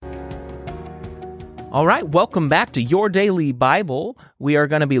All right, welcome back to Your Daily Bible. We are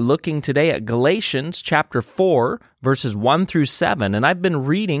going to be looking today at Galatians chapter 4, verses 1 through 7, and I've been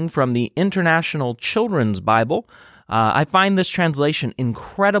reading from the International Children's Bible. I find this translation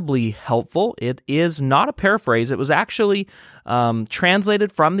incredibly helpful. It is not a paraphrase. It was actually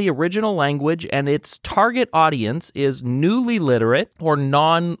translated from the original language, and its target audience is newly literate or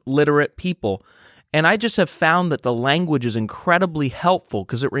non-literate people. And I just have found that the language is incredibly helpful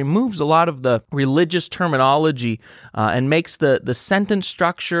because it removes a lot of the religious terminology and makes the sentence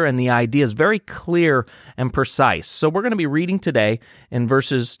structure and the ideas very clear and precise. So we're going to be reading today in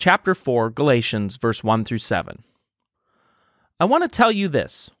chapter 4, Galatians, verse 1 through 7. I want to tell you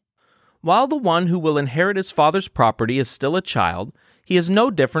this. While the one who will inherit his father's property is still a child, he is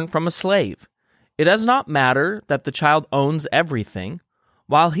no different from a slave. It does not matter that the child owns everything.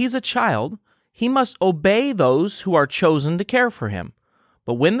 While he's a child, he must obey those who are chosen to care for him.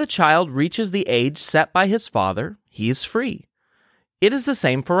 But when the child reaches the age set by his father, he is free. It is the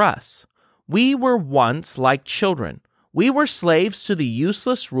same for us. We were once like children. We were slaves to the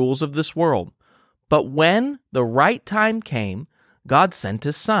useless rules of this world. But when the right time came, God sent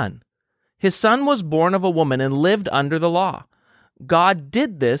his Son. His Son was born of a woman and lived under the law. God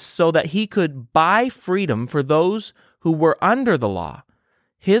did this so that he could buy freedom for those who were under the law.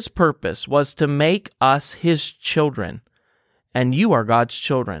 His purpose was to make us his children, and you are God's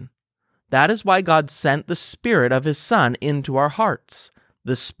children. That is why God sent the Spirit of his Son into our hearts.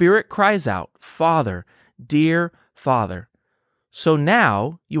 The Spirit cries out, "Father, dear Father." So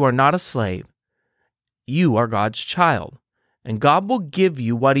now you are not a slave. You are God's child, and God will give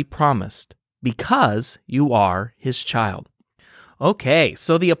you what he promised because you are his child. Okay,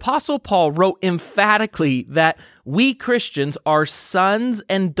 so the Apostle Paul wrote emphatically that we Christians are sons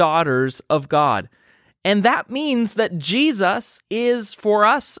and daughters of God. And that means that Jesus is, for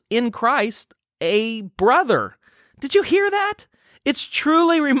us in Christ, a brother. Did you hear that? It's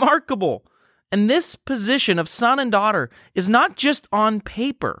truly remarkable. And this position of son and daughter is not just on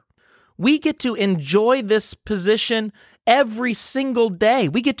paper. We get to enjoy this position every single day.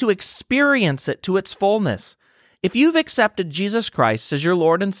 We get to experience it to its fullness. If you've accepted Jesus Christ as your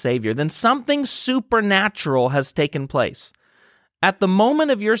Lord and Savior, then something supernatural has taken place. At the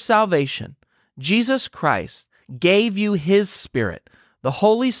moment of your salvation, Jesus Christ gave you his Spirit, the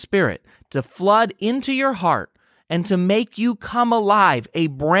Holy Spirit, to flood into your heart and to make you come alive, a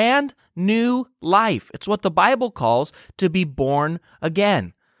brand new life. It's what the Bible calls to be born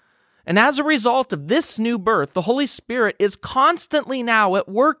again. And as a result of this new birth, the Holy Spirit is constantly now at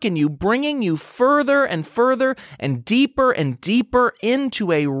work in you, bringing you further and further and deeper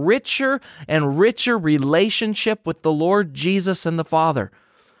into a richer and richer relationship with the Lord Jesus and the Father.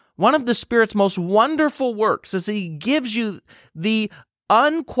 One of the Spirit's most wonderful works is he gives you the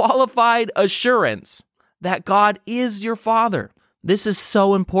unqualified assurance that God is your Father. This is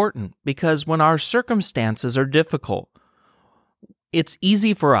so important because when our circumstances are difficult, it's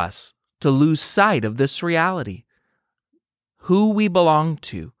easy for us to lose sight of this reality, who we belong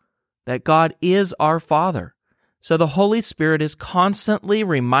to, that God is our Father. So the Holy Spirit is constantly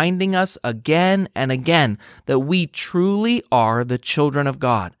reminding us again and again that we truly are the children of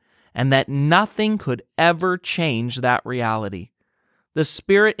God and that nothing could ever change that reality. The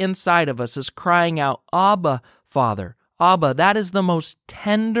Spirit inside of us is crying out, "Abba, Father." Abba, that is the most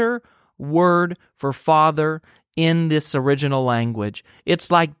tender word for Father in this original language. It's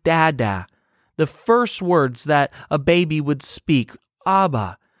like Dada, the first words that a baby would speak,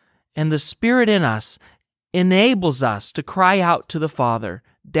 Abba. And the Spirit in us enables us to cry out to the Father,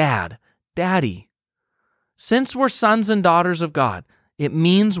 Dad, Daddy. Since we're sons and daughters of God, it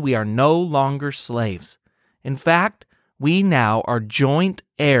means we are no longer slaves. In fact, we now are joint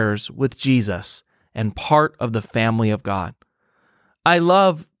heirs with Jesus and part of the family of God. I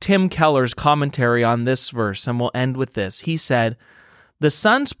love Tim Keller's commentary on this verse, and we'll end with this. He said, "The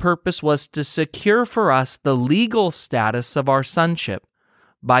Son's purpose was to secure for us the legal status of our sonship.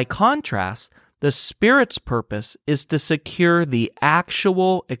 By contrast, the Spirit's purpose is to secure the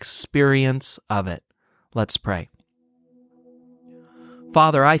actual experience of it." Let's pray.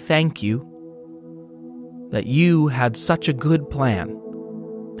 Father, I thank you that you had such a good plan,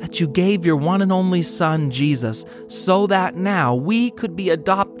 that you gave your one and only Son, Jesus, so that now we could be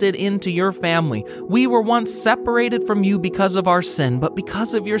adopted into your family. We were once separated from you because of our sin, but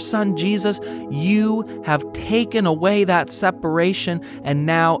because of your Son, Jesus, you have taken away that separation and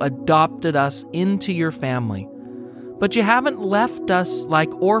now adopted us into your family. But you haven't left us like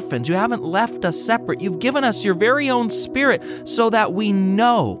orphans. You haven't left us separate. You've given us your very own Spirit so that we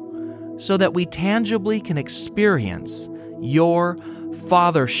know, so that we tangibly can experience your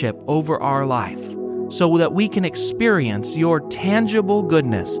fathership over our life. so that we can experience your tangible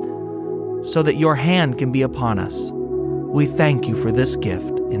goodness, so that your hand can be upon us. We thank you for this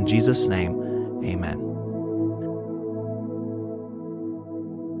gift. In Jesus' name, amen.